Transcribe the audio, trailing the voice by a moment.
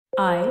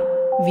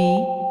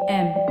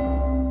IVM.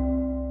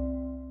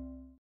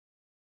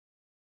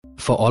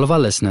 For all of our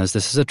listeners,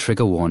 this is a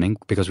trigger warning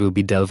because we'll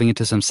be delving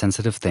into some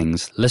sensitive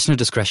things. Listener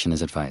discretion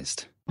is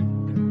advised.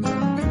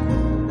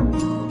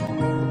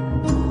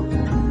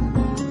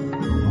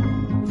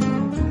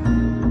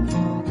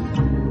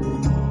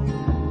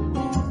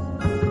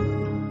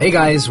 Hey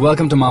guys,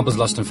 welcome to Marbles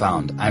Lost and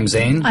Found. I'm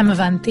Zain. I'm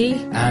Avanti.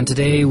 And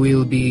today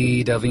we'll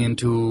be delving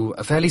into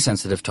a fairly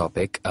sensitive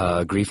topic,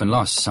 grief and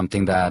loss,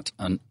 something that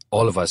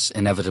all of us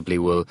inevitably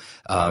will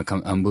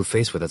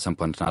face with at some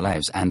point in our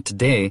lives. And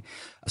today,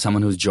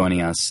 someone who's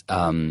joining us,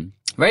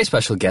 very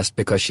special guest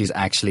because she's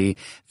actually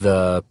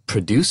the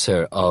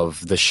producer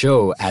of the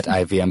show at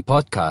IVM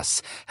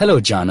Podcasts. Hello,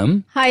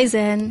 Janam. Hi,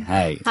 Zain.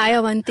 Hi. Hi,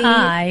 Avanti.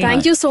 Hi.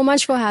 Thank you so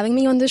much for having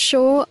me on the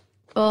show.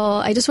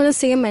 I just want to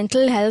say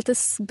mental health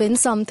has been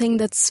something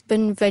that's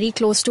been very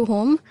close to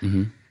home.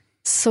 Mm-hmm.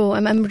 So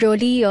I'm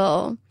really,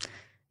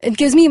 it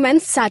gives me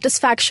immense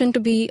satisfaction to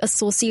be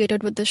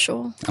associated with the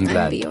show. I'm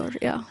glad.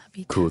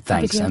 Cool,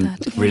 thanks. I'm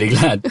really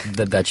glad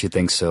that you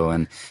think so.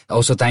 And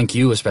also thank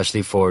you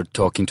especially for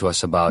talking to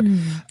us about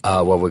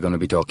what we're going to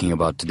be talking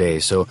about today.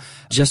 So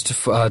just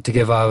to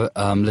give our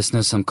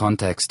listeners some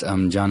context,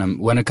 Janam,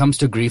 when it comes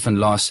to grief and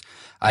loss,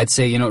 I'd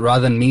say,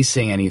 rather than me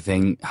saying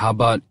anything, how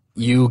about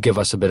you give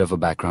us a bit of a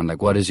background?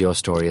 Like, what is your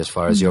story as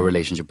far as your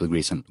relationship with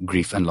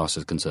grief and loss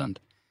is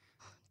concerned?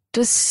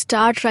 To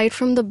start right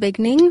from the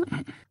beginning,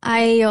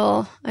 I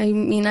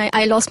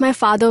lost my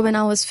father when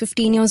I was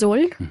 15 years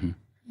old.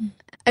 Mm-hmm.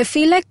 I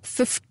feel like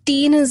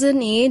 15 is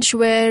an age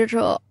where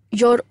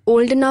you're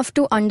old enough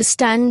to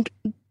understand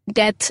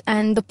death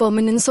and the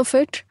permanence of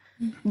it,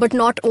 but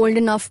not old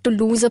enough to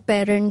lose a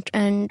parent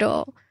and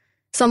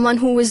someone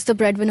who is the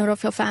breadwinner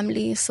of your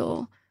family.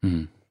 So,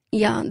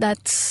 yeah,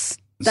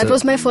 that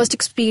was my first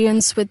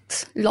experience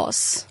with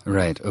loss.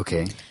 Right,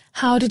 okay.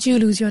 How did you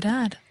lose your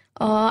dad?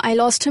 I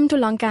lost him to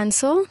lung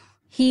cancer.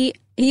 He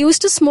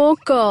used to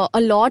smoke a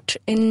lot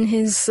in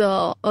his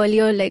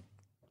earlier,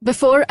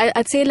 before,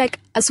 I'd say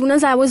as soon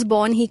as I was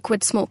born, he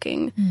quit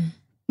smoking.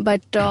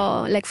 But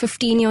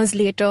 15 years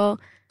later,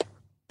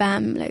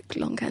 bam,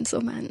 lung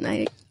cancer,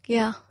 man.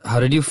 How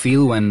did you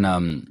feel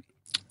when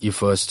you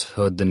first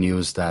heard the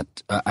news that,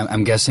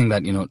 I'm guessing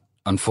that,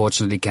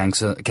 unfortunately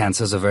cancer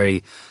is a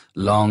very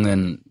long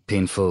and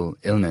painful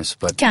illness,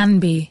 but It can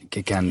be,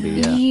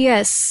 yeah.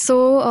 Yes.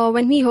 So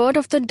when we heard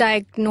of the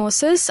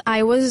diagnosis,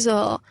 I was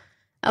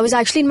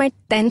actually in my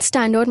 10th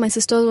standard. My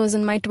sister was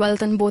in my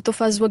 12th, and both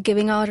of us were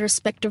giving our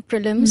respective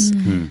prelims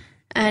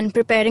and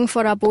preparing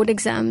for our board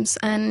exams.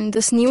 And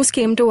this news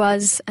came to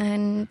us,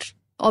 and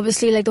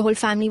obviously, the whole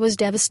family was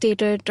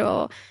devastated.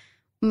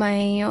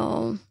 My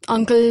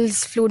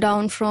uncles flew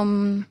down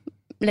from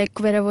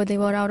wherever they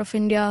were out of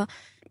India.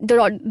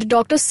 The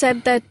doctor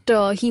said that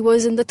he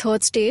was in the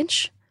 3rd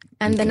stage.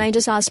 And then I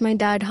just asked my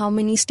dad how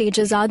many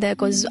stages are there,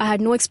 because I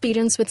had no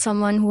experience with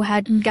someone who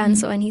had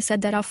cancer. And he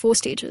said there are 4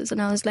 stages.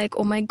 And I was like,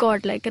 oh my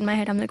God, in my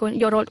head, I'm like,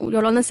 you're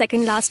on the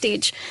second last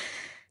stage.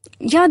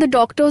 Yeah, the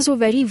doctors were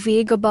very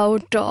vague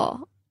about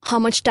how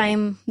much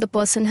time the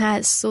person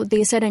has. So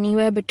they said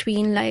anywhere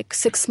between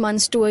 6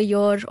 months to a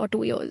year or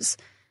 2 years.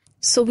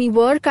 So we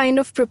were kind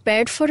of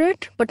prepared for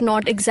it, but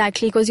not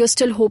exactly, because you're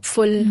still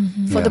hopeful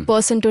for the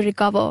person to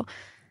recover.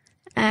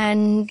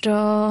 And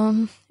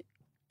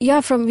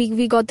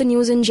we got the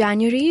news in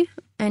January,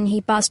 and he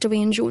passed away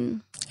in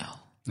June. Oh,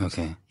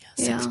 Okay.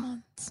 yeah, 6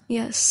 months.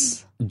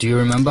 Yes. Do you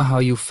remember how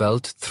you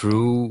felt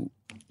through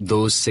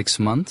those 6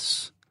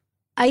 months?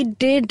 I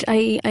did.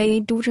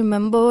 I do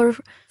remember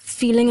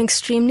feeling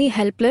extremely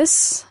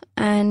helpless,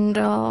 and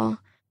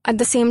at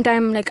the same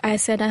time, like I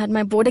said, I had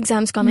my board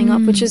exams coming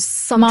up, which is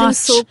something March.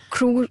 so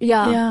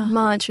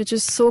March, which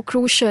is so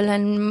crucial.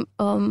 And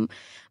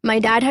my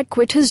dad had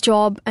quit his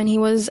job, and he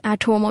was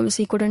at home.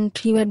 Obviously,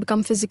 he had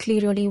become physically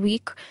really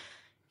weak.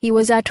 He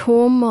was at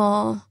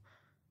home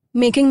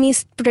making me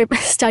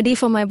study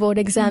for my board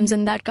exams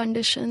in that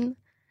condition.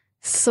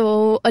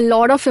 So a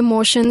lot of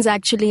emotions,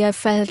 actually. I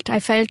felt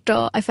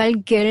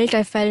guilt.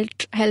 I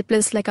felt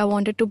helpless. Like I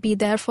wanted to be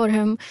there for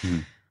him.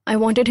 I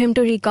wanted him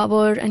to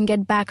recover and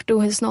get back to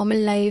his normal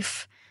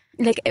life.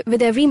 Like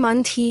with every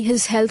month,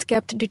 his health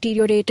kept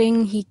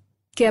deteriorating. He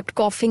kept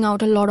coughing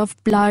out a lot of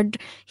blood.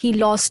 He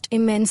lost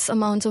immense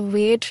amounts of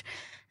weight.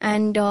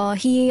 And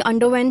he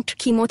underwent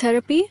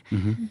chemotherapy.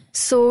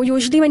 So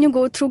usually when you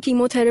go through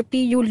chemotherapy,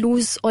 you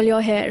lose all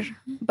your hair.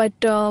 But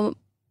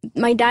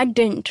my dad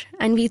didn't.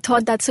 And we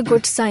thought that's a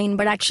good sign.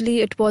 But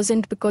actually it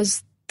wasn't,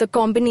 because the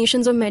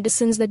combinations of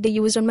medicines that they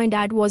used on my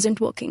dad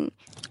wasn't working.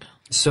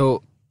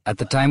 So at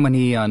the time when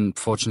he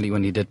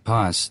did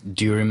pass,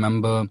 do you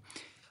remember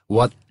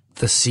what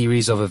the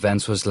series of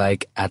events was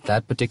like at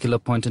that particular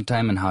point in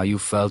time and how you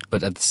felt,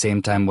 but at the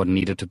same time what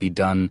needed to be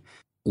done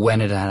when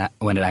it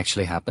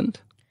actually happened?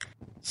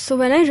 So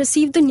when I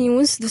received the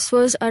news, this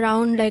was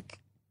around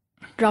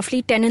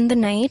roughly 10 in the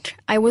night.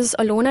 I was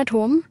alone at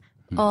home.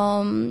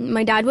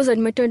 My dad was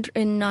admitted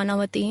in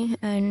Nanavati,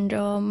 and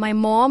my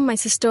mom, my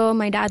sister,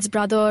 my dad's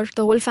brother,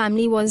 the whole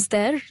family was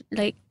there,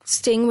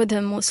 staying with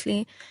him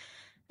mostly.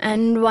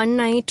 And one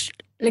night,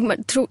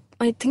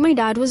 I think my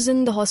dad was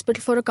in the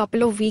hospital for a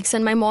couple of weeks,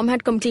 and my mom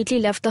had completely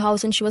left the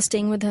house and she was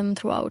staying with him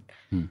throughout.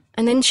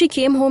 And then she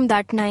came home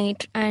that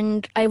night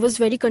and I was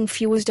very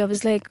confused. I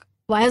was like,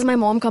 why has my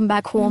mom come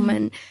back home?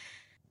 And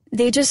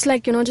they just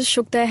just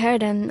shook their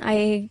head, and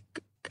I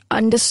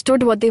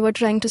understood what they were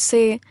trying to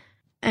say.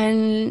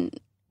 And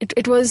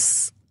it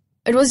was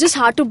just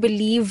hard to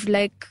believe,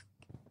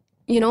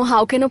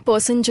 how can a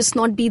person just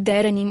not be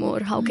there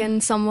anymore? How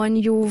can someone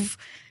you've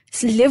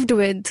lived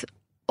with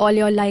all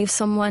your life,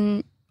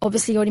 someone,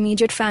 obviously your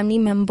immediate family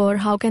member,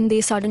 how can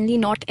they suddenly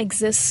not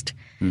exist?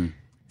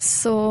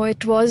 So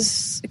it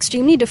was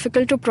extremely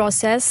difficult to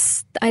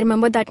process. I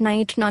remember that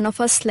night, none of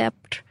us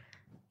slept.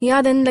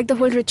 Yeah, then the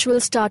whole ritual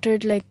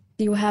started.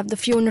 You have the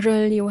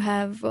funeral, you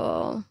have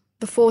the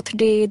 4th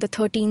day, the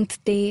 13th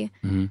day,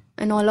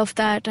 and all of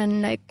that.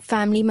 And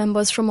family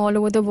members from all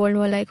over the world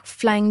were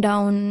flying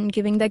down,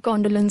 giving their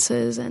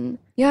condolences. And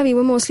yeah, we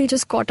were mostly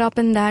just caught up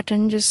in that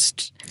and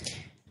just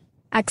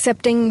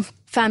accepting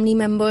family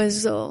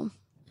members'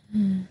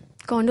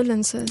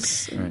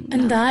 condolences. Right.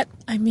 And that,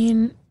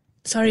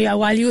 sorry,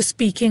 while you were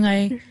speaking,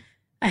 I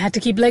had to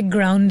keep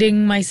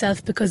grounding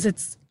myself because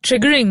it's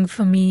triggering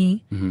for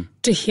me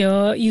to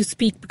hear you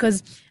speak,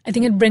 because I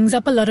think it brings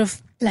up a lot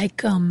of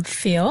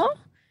fear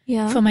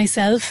for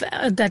myself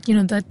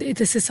that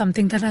this is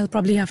something that I'll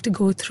probably have to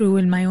go through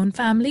in my own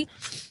family,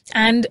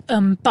 and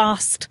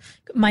past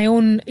my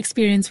own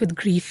experience with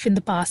grief in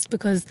the past,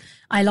 because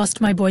I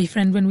lost my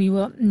boyfriend when we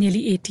were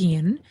nearly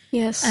 18.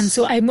 Yes. And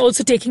so I'm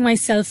also taking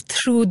myself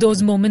through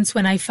those moments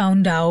when I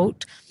found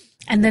out,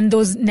 and then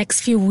those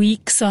next few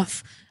weeks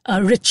of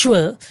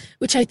ritual,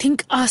 which I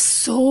think are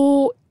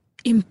so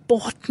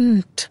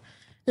important.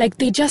 They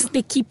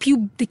keep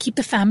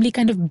the family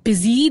kind of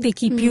busy. They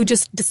keep you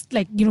just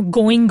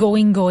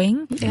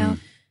going. Yeah.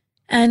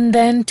 And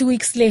then 2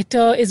 weeks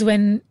later is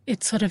when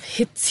it sort of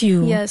hits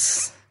you.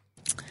 Yes.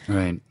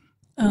 Right.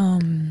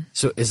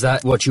 So is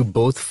that what you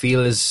both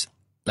feel is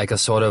a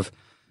sort of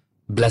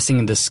blessing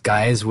in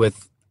disguise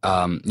with,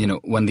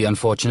 when the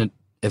unfortunate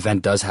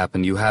event does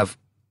happen, you have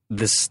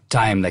this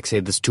time, say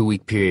this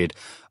 2-week period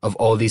of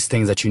all these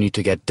things that you need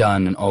to get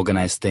done and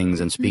organize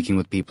things and speaking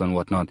with people and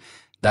whatnot.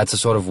 That's a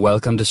sort of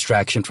welcome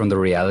distraction from the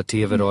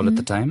reality of it all at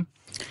the time?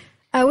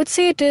 I would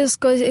say it is,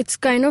 because it's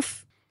kind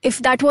of, if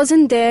that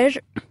wasn't there,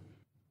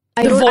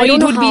 the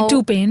void would be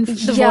too painful.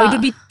 The void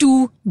would be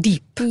too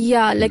deep.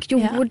 Yeah,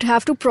 you would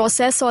have to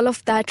process all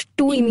of that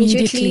too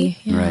immediately.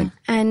 Yeah. Right.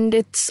 And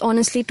it's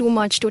honestly too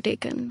much to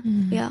take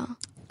in. Yeah.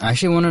 I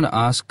actually wanted to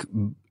ask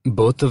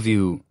both of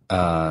you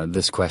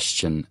this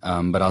question,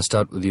 but I'll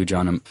start with you,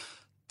 John.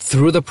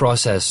 Through the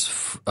process,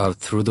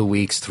 through the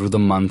weeks, through the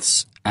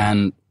months,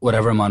 and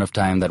whatever amount of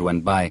time that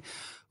went by,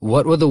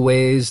 what were the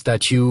ways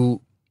that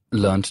you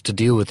learned to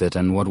deal with it,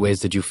 and what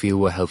ways did you feel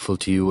were helpful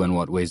to you, and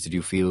what ways did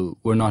you feel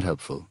were not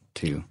helpful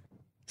to you?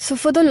 So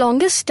for the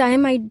longest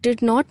time, I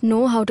did not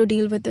know how to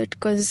deal with it,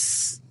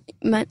 because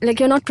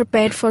you're not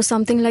prepared for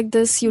something like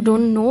this. You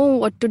don't know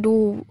what to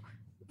do.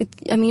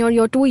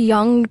 You're too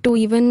young to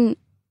even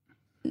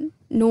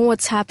know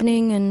what's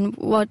happening and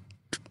what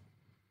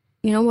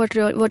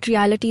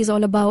reality is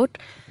all about.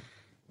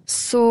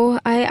 So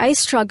I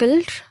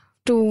struggled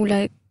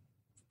to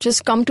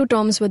just come to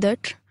terms with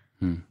it.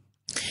 And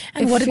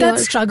what did that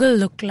struggle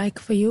look like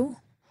for you?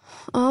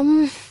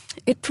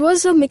 It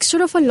was a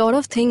mixture of a lot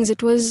of things.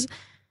 It was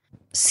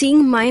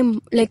seeing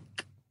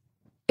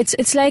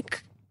it's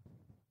like,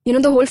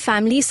 the whole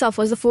family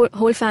suffers. The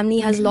whole family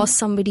has lost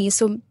somebody.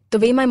 So the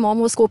way my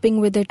mom was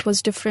coping with it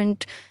was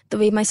different. The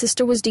way my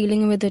sister was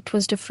dealing with it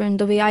was different.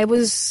 The way I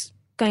was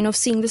kind of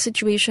seeing the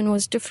situation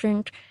was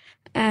different.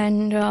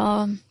 And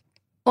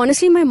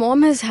honestly, my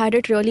mom has had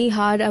it really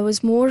hard. I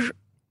was more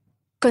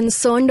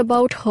concerned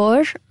about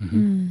her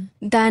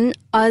than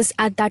us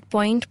at that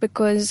point,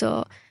 because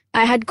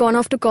I had gone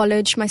off to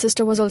college. My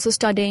sister was also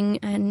studying,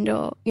 and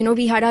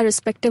we had our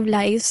respective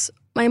lives.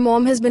 My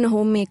mom has been a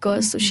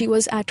homemaker, so she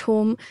was at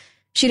home.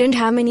 She didn't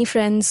have many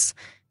friends,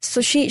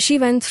 so she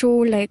went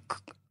through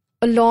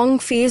a long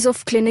phase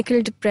of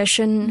clinical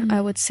depression, I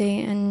would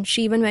say, and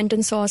she even went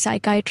and saw a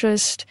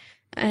psychiatrist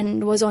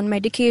and was on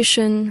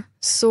medication.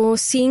 So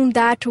seeing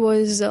that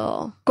was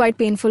quite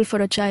painful for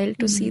a child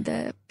to see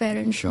their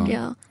parent. Sure.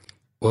 Yeah.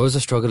 What was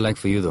the struggle like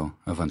for you though,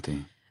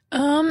 Avanti?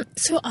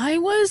 So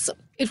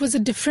it was a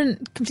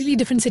completely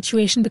different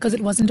situation, because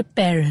it wasn't a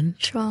parent.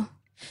 Sure.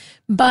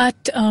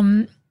 But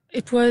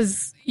it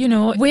was,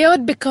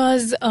 weird,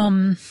 because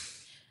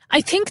I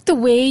think the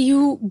way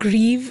you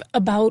grieve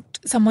about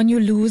someone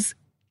you lose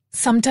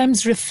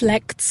sometimes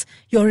reflects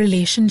your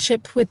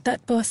relationship with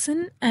that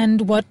person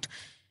and what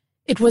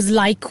it was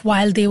like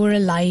while they were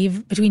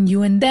alive between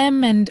you and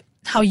them, and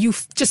how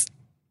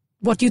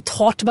what you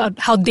thought about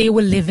how they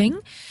were living.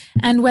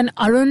 And when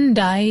Arun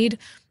died,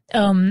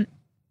 I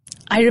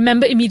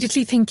remember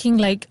immediately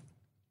thinking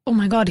oh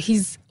my God,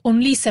 he's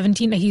only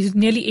 17, he's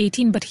nearly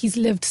 18, but he's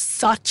lived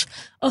such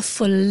a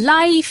full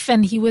life,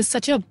 and he was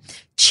such a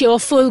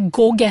cheerful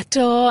go-getter.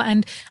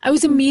 And I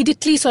was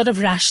immediately sort of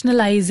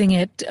rationalizing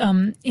it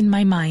in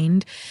my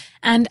mind.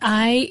 And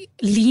I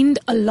leaned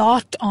a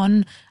lot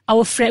on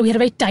our friend. We had a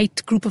very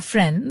tight group of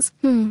friends.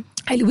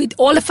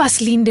 All of us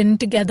leaned in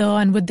together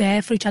and were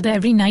there for each other.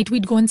 Every night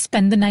we'd go and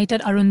spend the night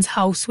at Arun's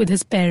house with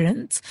his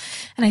parents.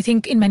 And I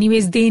think in many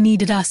ways they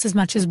needed us as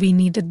much as we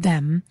needed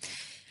them.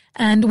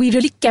 And we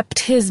really kept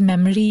his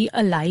memory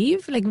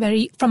alive, like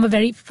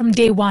from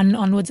day one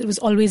onwards. It was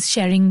always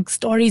sharing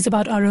stories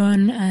about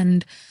Arun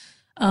and,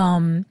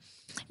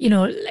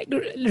 like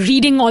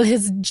reading all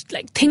his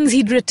like things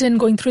he'd written,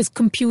 going through his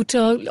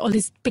computer, all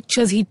his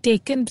pictures he'd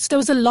taken. So there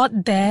was a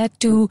lot there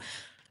to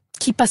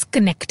keep us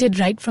connected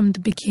right from the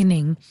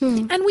beginning.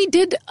 And we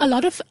did a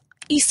lot of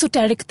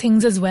esoteric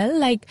things as well.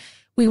 Like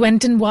we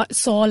went and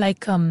saw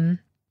like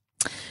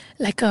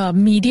a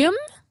medium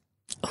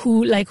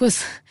who like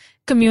was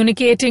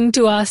communicating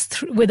to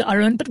us with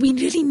Arun, but we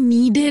really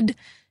needed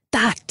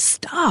that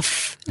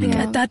stuff. Like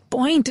at that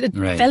point, it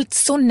felt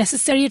so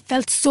necessary. It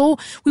felt so,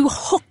 we were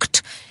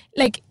hooked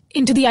like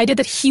into the idea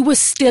that he was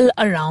still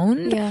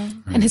around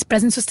and his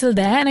presence was still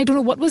there. And I don't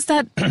know, what was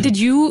that? Did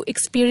you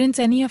experience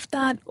any of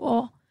that?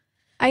 Or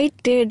I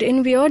did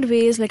in weird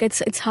ways. Like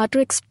it's hard to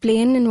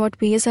explain in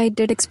what ways I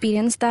did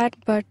experience that.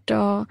 But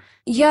I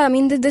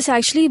mean, this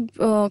actually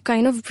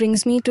kind of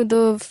brings me to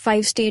the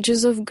 5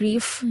 stages of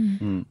grief.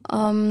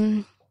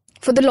 For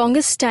the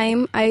longest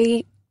time,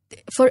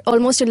 for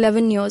almost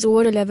 11 years,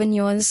 over 11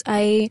 years,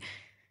 I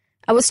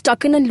was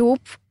stuck in a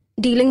loop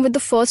dealing with the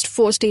first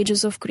 4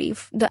 stages of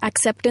grief. The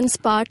acceptance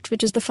part,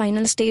 which is the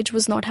final stage,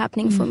 was not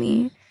happening for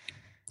me.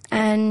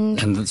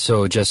 And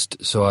so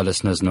just so our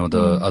listeners know,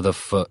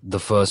 the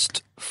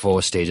first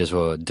 4 stages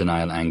were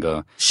denial,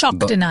 anger. Shock,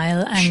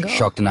 denial, anger.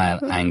 Shock, denial,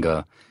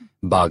 anger,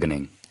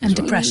 bargaining. And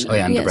depression. Oh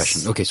yeah, and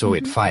depression. Okay, so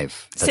wait,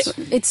 5.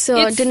 It's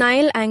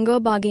denial, anger,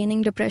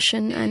 bargaining,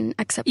 depression, and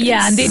acceptance.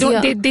 Yeah, and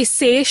they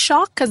say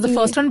shock as the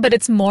first one, but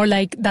it's more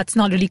like that's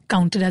not really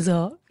counted as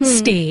a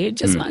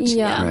stage as much.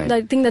 Yeah, right.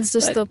 I think that's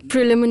just the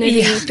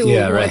preliminary to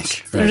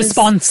the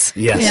response.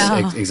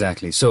 Yes,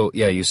 exactly. So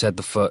you said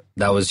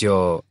that was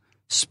your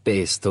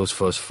space. Those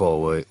first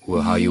 4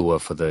 were how you were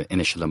for the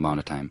initial amount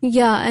of time.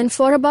 Yeah, and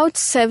for about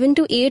 7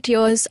 to 8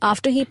 years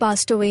after he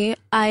passed away,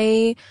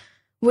 I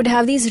would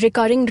have these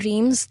recurring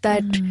dreams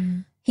that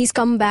he's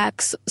come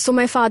back. So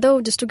my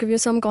father, just to give you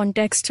some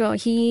context,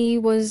 he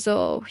used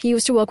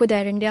to work with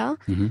Air India.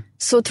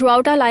 So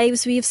throughout our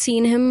lives, we've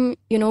seen him,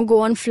 go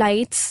on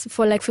flights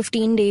for like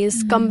 15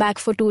 days, come back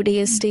for 2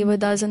 days, stay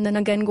with us, and then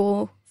again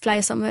go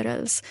fly somewhere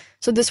else.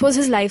 So this was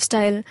his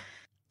lifestyle.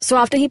 So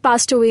after he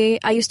passed away,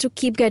 I used to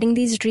keep getting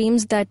these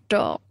dreams that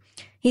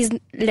he's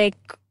like,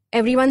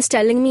 everyone's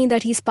telling me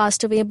that he's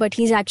passed away, but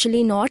he's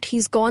actually not.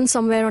 He's gone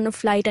somewhere on a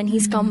flight and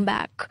he's come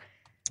back.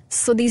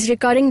 So these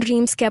recurring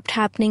dreams kept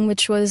happening,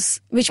 which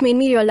made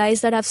me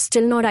realize that I've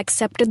still not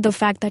accepted the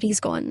fact that he's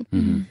gone.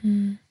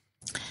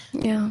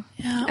 Yeah.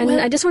 And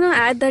I just want to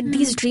add that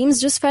these dreams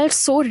just felt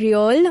so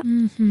real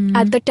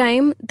at the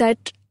time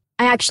that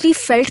I actually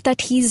felt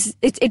that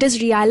it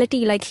is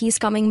reality, like he's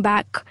coming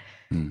back.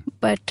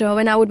 But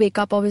when I would wake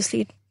up,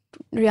 obviously,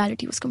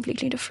 reality was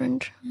completely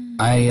different.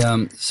 I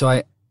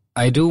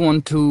do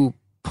want to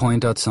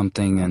point out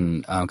something,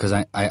 and because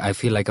I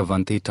feel like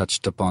Avanti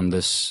touched upon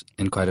this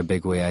in quite a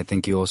big way. I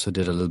think you also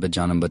did a little bit,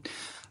 Janam, but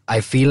I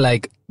feel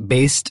like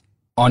based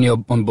on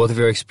both of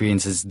your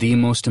experiences, the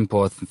most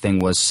important thing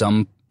was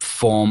some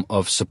form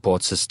of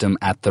support system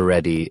at the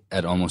ready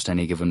at almost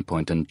any given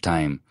point in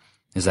time.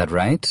 Is that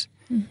right?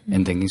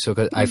 In thinking so?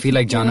 'Cause I feel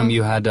like, Janam,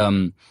 you had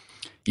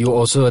you were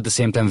also at the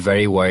same time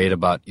very worried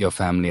about your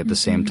family at the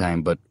same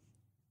time, but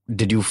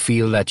did you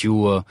feel that you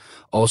were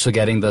also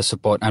getting the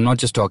support? I'm not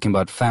just talking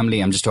about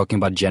family, I'm just talking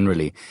about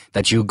generally,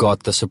 that you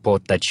got the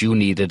support that you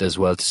needed as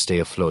well to stay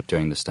afloat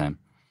during this time?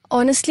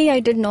 Honestly,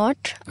 I did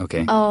not.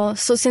 Okay.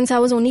 So since I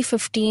was only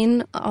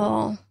 15,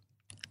 I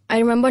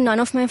remember none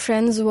of my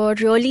friends were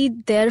really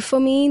there for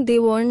me. They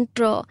weren't,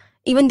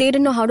 even they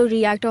didn't know how to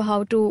react or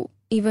how to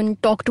even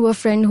talk to a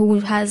friend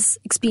who has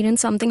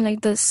experienced something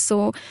like this.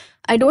 So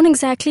I don't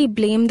exactly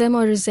blame them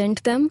or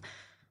resent them,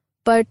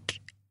 but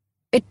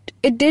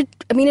it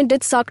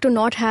did suck to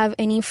not have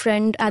any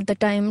friend at the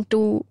time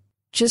to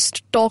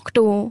just talk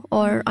to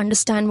or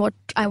understand what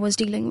I was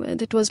dealing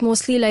with. It was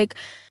mostly like,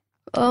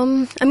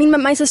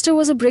 my sister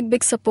was a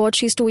big support.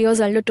 She's 2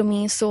 years older to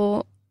me.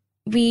 So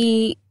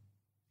we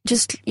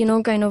just,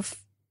 kind of...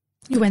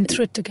 You went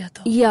through it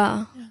together.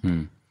 Yeah.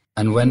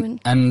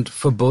 And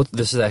for both,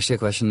 this is actually a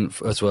question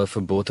as well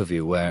for both of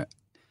you, where,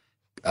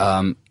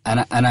 and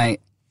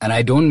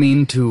I don't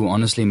mean to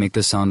honestly make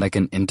this sound like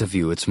an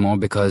interview. It's more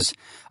because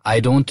I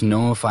don't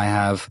know if I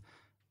have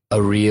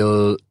a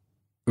real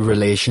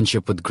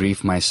relationship with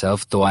grief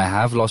myself, though I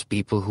have lost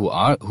people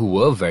who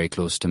were very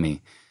close to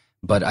me.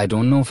 But I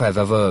don't know if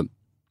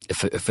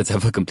if it's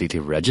ever completely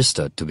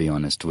registered, to be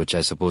honest, which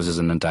I suppose is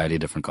an entirely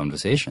different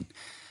conversation.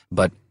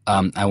 But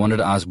I wanted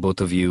to ask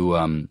both of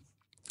you,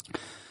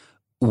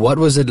 what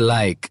was it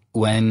like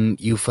when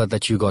you felt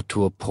that you got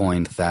to a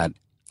point that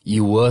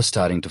you were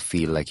starting to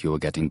feel like you were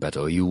getting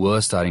better, or you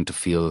were starting to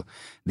feel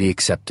the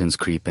acceptance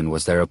creep in?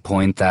 Was there a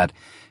point that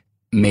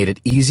made it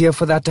easier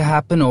for that to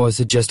happen, or is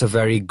it just a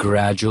very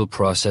gradual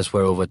process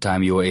where over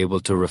time you were able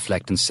to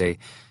reflect and say,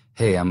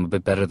 hey, I'm a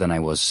bit better than I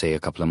was, say, a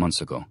couple of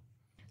months ago?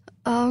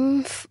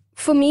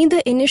 For me,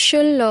 the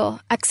initial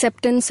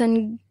acceptance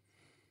and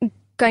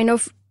kind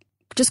of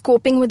just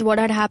coping with what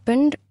had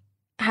happened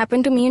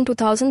to me in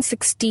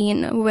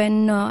 2016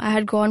 when I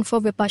had gone for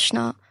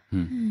Vipassana.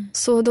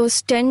 So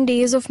those 10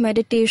 days of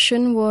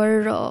meditation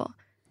were,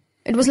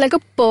 it was like a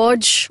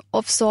purge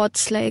of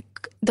sorts. Like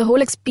the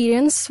whole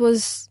experience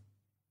was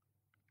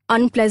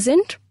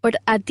unpleasant, but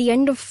at the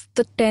end of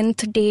the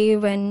 10th day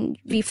when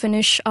we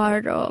finish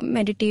our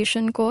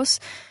meditation course,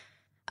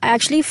 I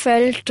actually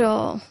felt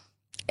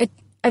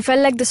I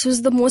felt like this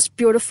was the most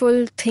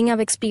beautiful thing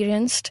I've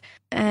experienced.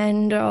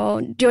 And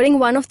during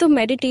one of the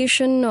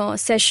meditation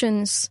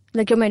sessions,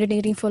 like you're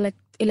meditating for like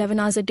 11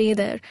 hours a day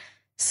there.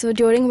 So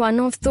during one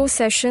of those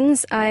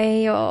sessions,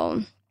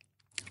 I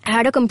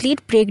had a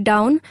complete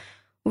breakdown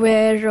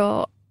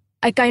where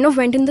I kind of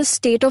went in the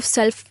state of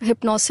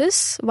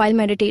self-hypnosis while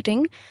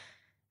meditating.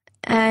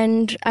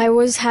 And I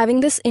was having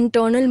this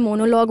internal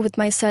monologue with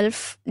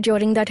myself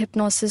during that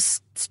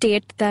hypnosis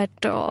state that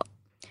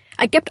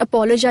I kept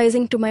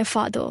apologizing to my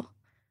father.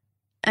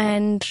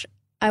 And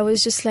I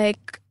was just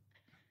like,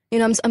 you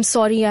know, I'm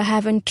sorry I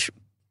haven't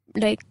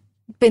like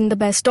been the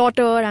best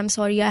daughter. I'm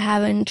sorry I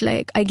haven't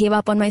I gave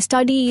up on my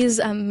studies.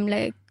 I'm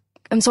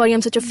sorry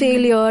I'm such a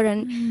failure.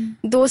 And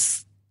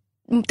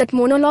that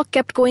monologue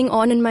kept going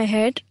on in my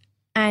head.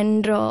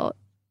 And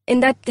in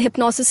that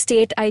hypnosis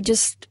state, I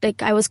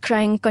was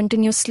crying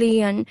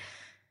continuously, and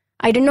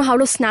I didn't know how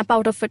to snap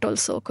out of it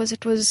also, because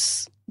it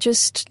was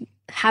just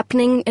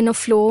happening in a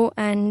flow.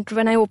 And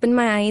when I opened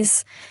my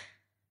eyes,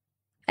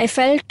 I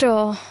felt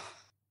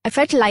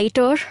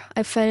lighter.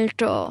 I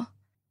felt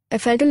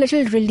a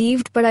little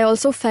relieved, but I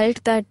also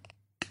felt that,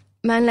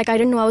 man, I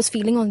didn't know I was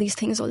feeling all these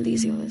things all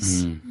these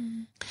years.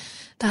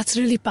 That's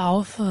really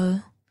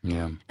powerful.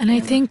 Yeah. And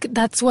I think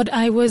that's what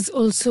I was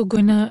also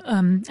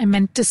I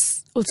meant to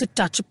also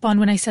touch upon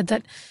when I said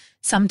that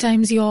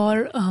sometimes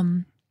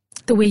the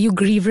way you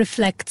grieve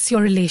reflects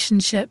your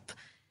relationship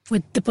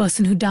with the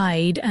person who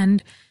died.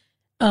 And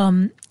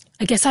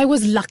I guess I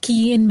was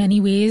lucky in many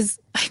ways.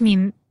 I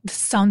mean, this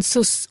sounds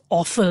so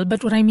awful,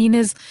 but what I mean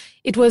is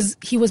he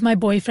was my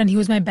boyfriend, he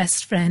was my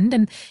best friend,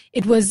 and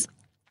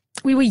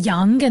we were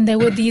young, and there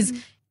were these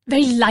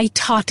very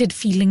light-hearted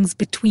feelings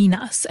between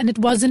us. And it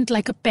wasn't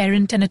like a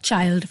parent and a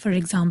child, for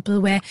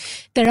example, where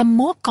there are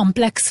more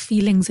complex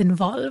feelings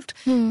involved.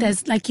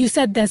 There's, like you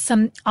said,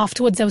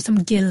 afterwards there was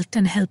some guilt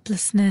and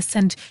helplessness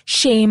and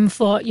shame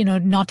for,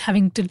 not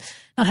having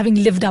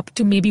lived up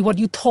to maybe what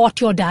you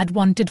thought your dad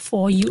wanted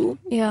for you.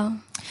 Yeah.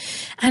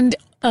 And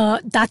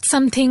that's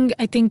something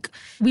I think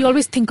we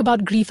always think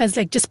about grief as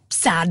just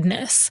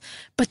sadness,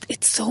 but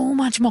it's so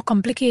much more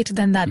complicated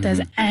than that. There's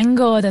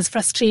anger, there's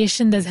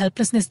frustration, there's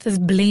helplessness, there's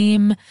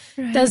blame,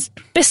 there's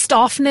pissed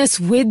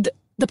offness with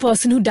the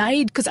person who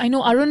died. Because I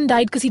know Arun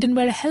died because he didn't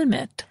wear a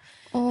helmet.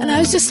 And I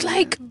was just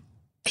like,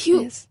 are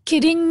you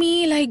kidding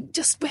me?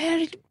 Just wear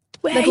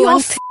your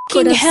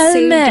fucking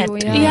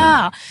helmet.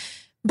 Yeah.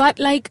 But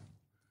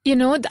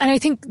and I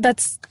think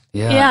that's,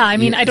 I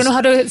mean, I don't know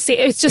how to say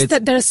it. It's just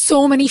that there are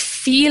so many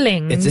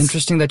feelings. It's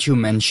interesting that you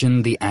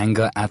mentioned the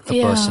anger at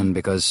the person,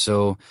 because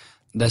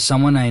there's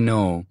someone I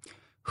know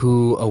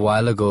who a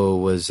while ago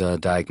was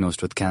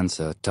diagnosed with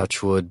cancer.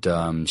 Touch wood,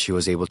 she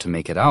was able to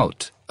make it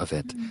out of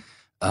it.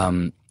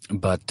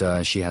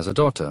 But she has a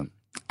daughter,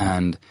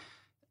 and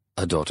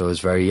her daughter was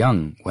very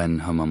young when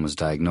her mom was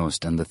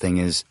diagnosed. And the thing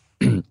is,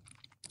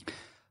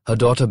 her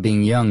daughter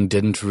being young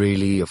didn't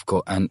really, of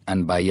course,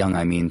 and by young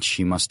I mean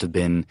she must have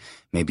been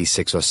maybe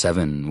 6 or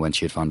 7 when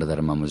she had found out that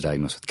her mom was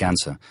diagnosed with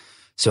cancer.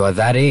 So at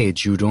that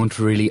age, you don't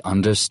really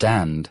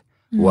understand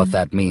what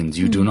that means.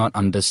 You do not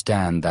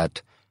understand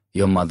that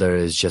your mother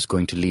is just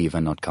going to leave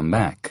and not come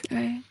back.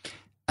 Right.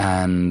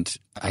 And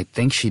I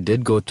think she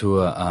did go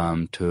to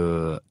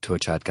a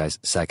child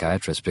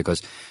psychiatrist,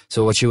 because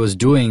so what she was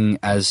doing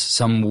as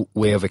some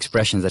way of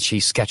expression is that she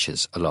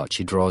sketches a lot,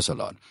 she draws a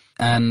lot.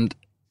 And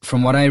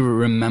from what I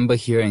remember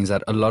hearing is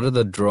that a lot of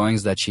the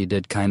drawings that she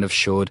did kind of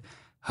showed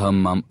her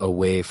mom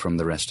away from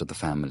the rest of the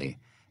family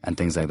and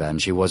things like that.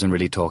 And she wasn't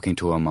really talking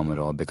to her mom at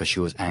all because she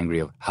was angry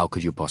of, how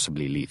could you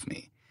possibly leave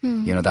me?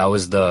 That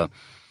was the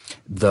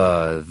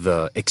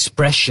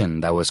expression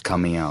that was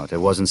coming out.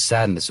 It wasn't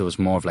sadness. It was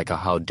more of a,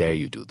 how dare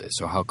you do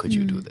this? Or how could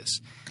you do this?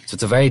 So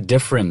it's a very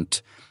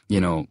different,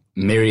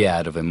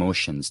 myriad of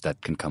emotions that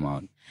can come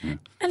out. Yeah.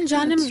 And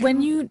Janam,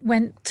 when you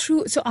went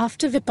through, so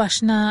after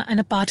Vipassana and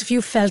a part of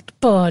you felt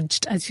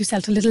purged, as you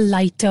felt a little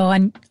lighter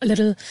and a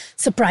little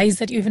surprised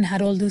that you even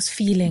had all those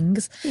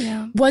feelings.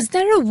 Yeah. Was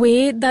there a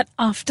way that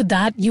after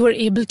that you were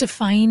able to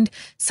find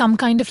some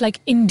kind of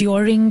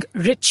enduring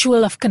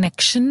ritual of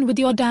connection with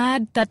your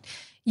dad that,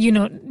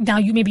 now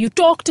maybe you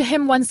talk to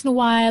him once in a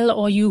while,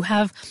 or you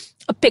have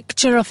a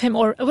picture of him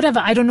or whatever.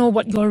 I don't know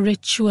what your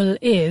ritual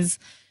is,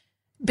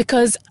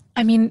 because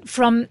I mean,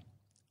 from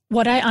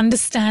what I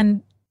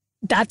understand,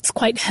 that's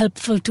quite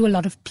helpful to a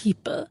lot of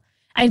people.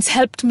 And it's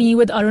helped me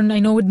with Arun, I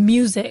know, with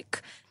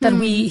music that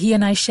he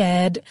and I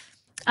shared.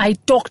 I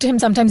talk to him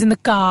sometimes in the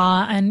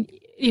car, and,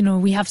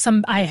 we have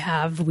some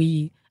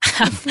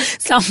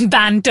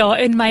banter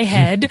in my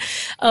head.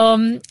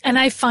 And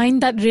I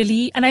find that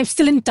really, and I'm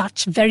still in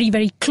touch, very,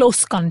 very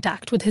close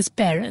contact with his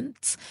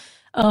parents.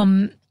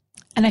 And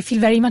I feel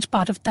very much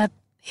part of that,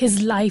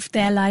 his life,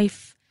 their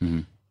life.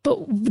 Mm-hmm.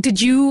 But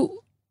did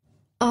you?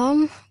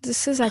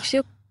 This is actually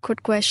a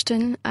good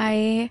question.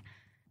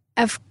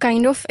 I've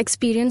kind of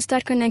experienced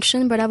that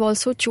connection, but I've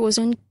also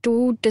chosen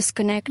to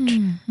disconnect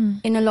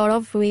in a lot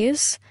of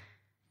ways.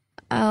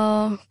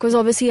 Because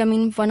obviously,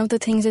 one of the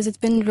things is it's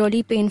been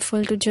really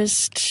painful to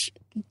just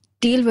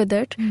deal with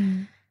it.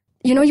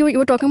 You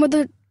were talking about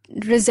the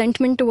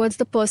resentment towards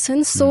the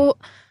person. So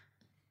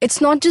it's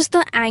not just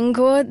the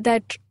anger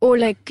that,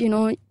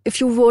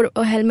 if you wore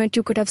a helmet,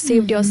 you could have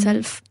saved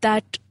yourself.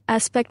 That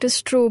aspect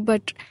is true.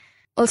 But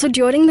also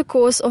during the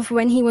course of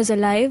when he was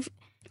alive,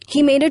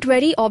 he made it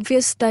very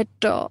obvious that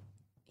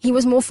he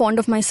was more fond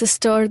of my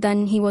sister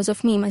than he was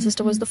of me. My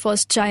sister was the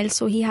first child,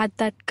 so he had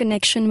that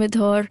connection with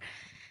her.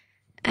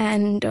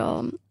 And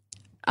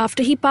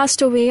after he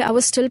passed away, I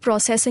was still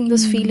processing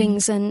those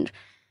feelings. And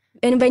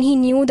when he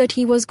knew that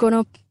he was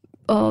gonna,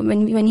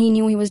 when he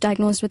knew he was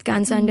diagnosed with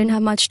cancer and didn't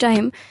have much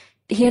time,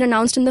 he had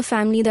announced in the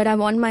family that I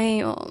want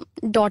my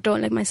daughter,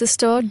 like my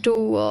sister,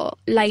 to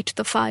light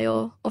the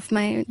fire of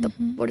my,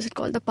 what is it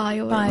called? The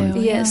pyre.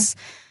 Yes.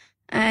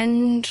 Yeah.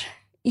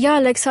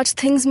 And such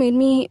things made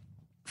me,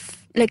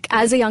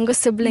 as a younger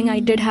sibling, I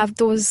did have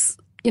those,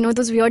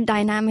 those weird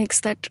dynamics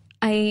that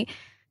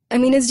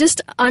it's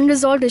just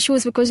unresolved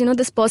issues because,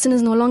 this person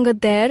is no longer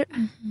there.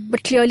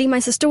 But clearly my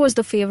sister was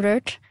the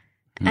favorite.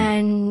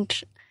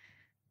 And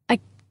I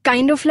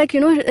kind of I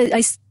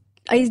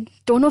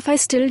don't know if I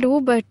still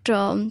do, but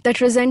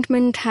that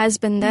resentment has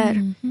been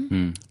there.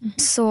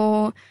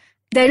 So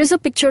there is a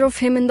picture of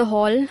him in the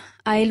hall.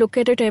 I look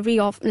at it every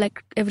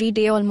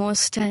day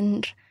almost.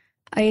 And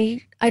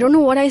I don't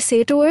know what I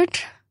say to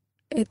it.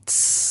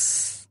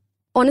 It's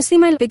honestly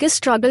my biggest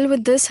struggle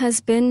with this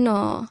has been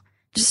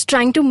just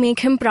trying to make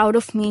him proud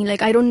of me.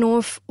 I don't know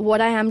if what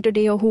I am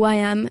today or who I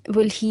am,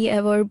 will he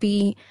ever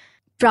be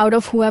proud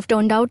of who I've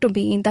turned out to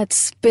be?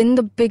 That's been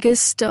the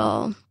biggest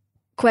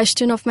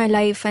question of my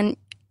life. And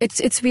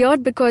it's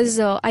weird because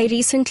I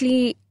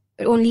recently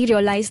only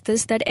realized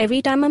this, that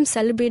every time I'm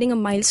celebrating a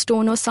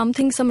milestone or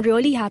something, some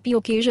really happy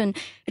occasion,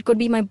 it could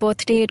be my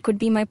birthday, it could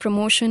be my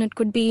promotion, it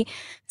could be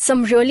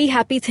some really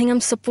happy thing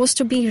I'm supposed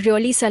to be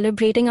really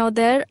celebrating out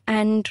there.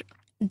 And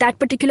that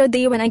particular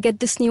day when I get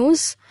this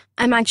news,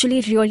 I'm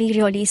actually really,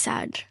 really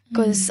sad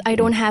because I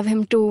don't have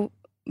him to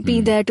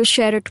be there to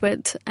share it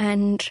with.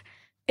 And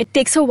it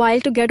takes a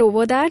while to get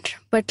over that,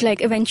 but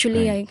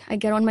eventually I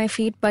get on my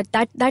feet. But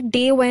that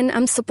day when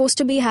I'm supposed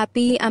to be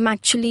happy, I'm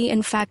actually,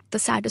 in fact, the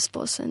saddest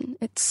person.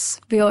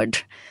 It's weird.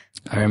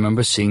 I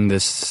remember seeing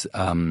this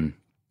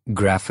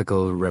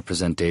graphical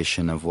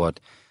representation of what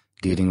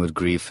dealing with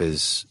grief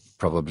is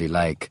probably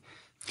like.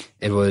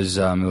 It was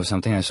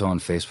something I saw on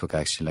Facebook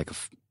actually,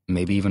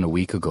 maybe even a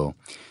week ago,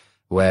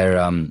 where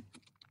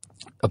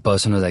a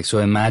person was so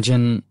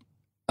imagine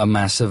a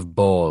massive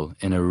ball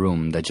in a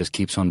room that just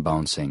keeps on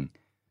bouncing.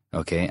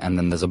 Okay, and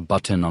then there's a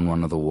button on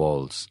one of the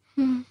walls.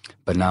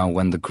 But now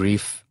when the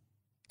grief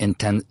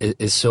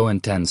is so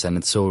intense and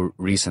it's so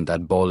recent,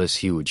 that ball is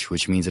huge,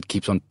 which means it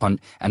keeps on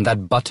and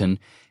that button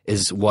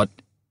is what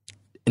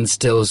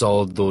instills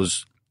all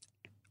those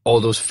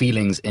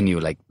feelings in you,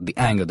 like the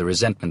anger, the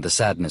resentment, the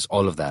sadness,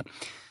 all of that.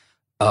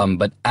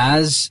 But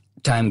as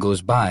time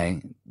goes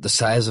by, the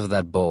size of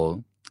that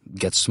ball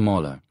gets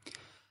smaller.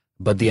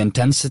 But the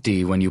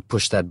intensity when you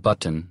push that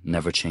button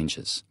never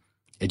changes.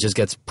 It just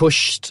gets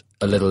pushed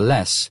a little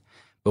less,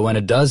 but when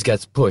it does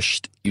get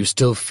pushed, you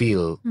still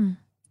feel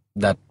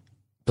that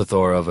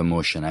plethora of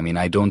emotion.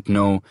 I don't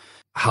know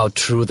how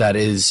true that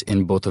is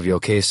in both of your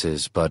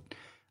cases, but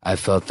I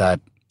felt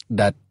that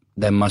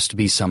there must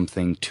be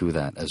something to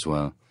that as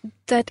well.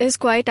 That is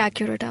quite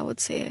accurate, I would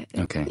say.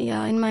 Okay.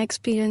 Yeah, in my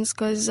experience,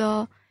 because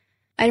I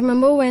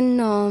remember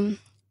when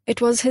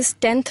it was his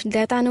 10th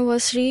death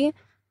anniversary,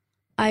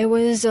 I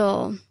was,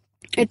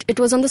 it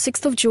was on the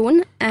 6th of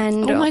June,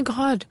 and... Oh my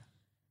God.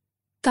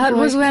 That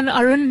was when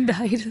Arun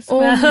died as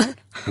well.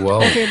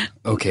 Wow.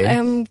 Okay.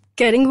 I'm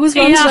getting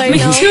goosebumps right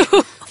now.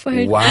 Too.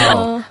 But,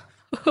 wow.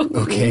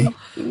 Okay.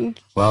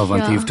 Wow,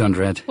 Vanti, you've turned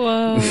red.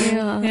 Wow.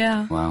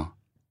 Yeah. Wow.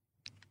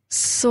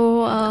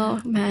 So,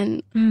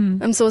 man,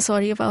 I'm so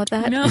sorry about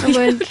that. No,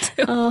 but,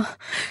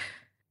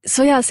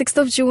 so yeah, 6th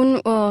of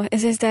June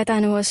is his death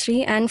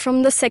anniversary. And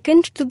from the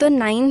 2nd to the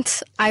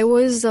 9th, I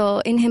was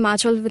in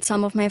Himachal with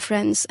some of my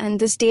friends. And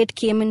this date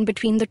came in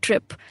between the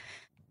trip.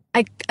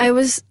 I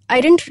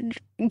didn't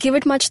give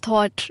it much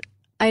thought.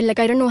 I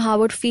don't know how I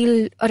would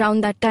feel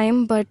around that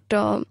time, but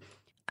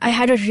I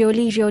had a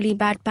really, really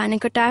bad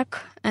panic attack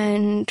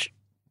and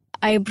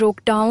I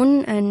broke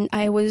down and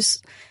I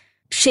was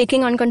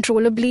shaking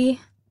uncontrollably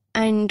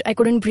and I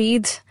couldn't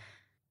breathe.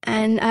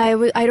 And I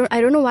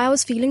don't know why I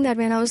was feeling that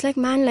way. And I was like,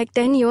 man,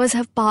 10 years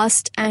have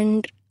passed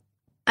and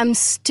I'm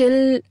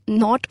still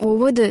not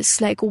over this.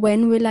 Like,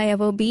 when will I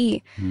ever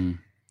be?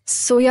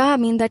 So yeah, I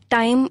mean, that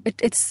time,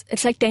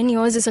 it's like 10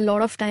 years is a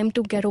lot of time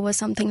to get over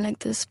something like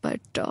this. But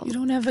you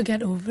don't ever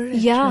get over it.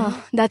 Yeah,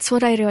 right? That's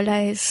what I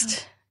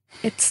realized.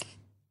 It's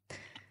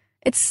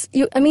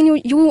you. I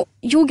mean,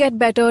 you get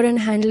better in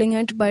handling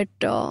it, but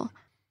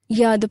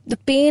the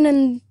pain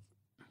and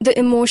the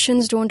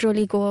emotions don't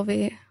really go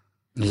away.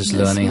 Just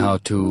learning how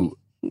to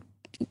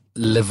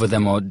live with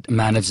them or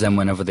manage them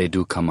whenever they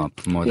do come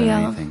up, more than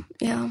anything.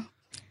 Yeah.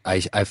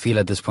 I feel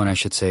at this point I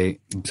should say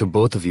to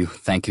both of you,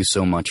 thank you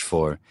so much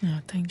for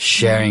thank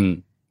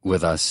sharing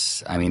with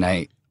us. I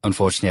mean,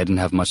 unfortunately I didn't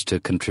have much to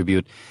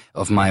contribute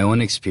of my own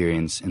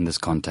experience in this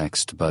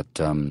context, but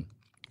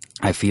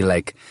I feel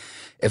like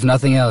if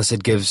nothing else,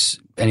 it gives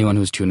anyone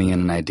who's tuning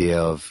in an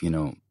idea of,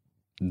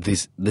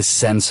 this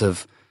sense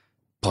of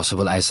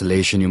possible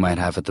isolation you might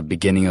have at the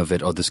beginning of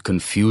it, or this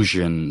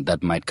confusion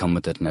that might come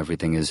with it, and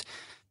everything is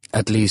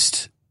at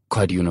least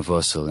quite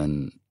universal.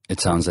 And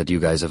it sounds that you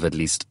guys have at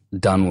least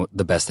done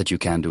the best that you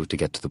can do to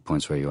get to the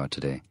points where you are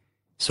today.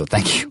 So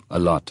thank you a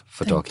lot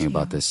for talking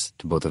about this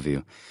to both of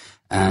you.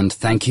 And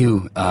thank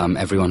you,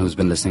 everyone who's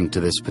been listening to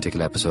this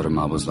particular episode of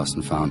Marbles Lost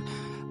and Found.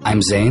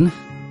 I'm Zain.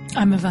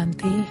 I'm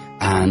Avanti.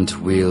 And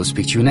we'll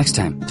speak to you next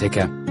time. Take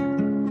care.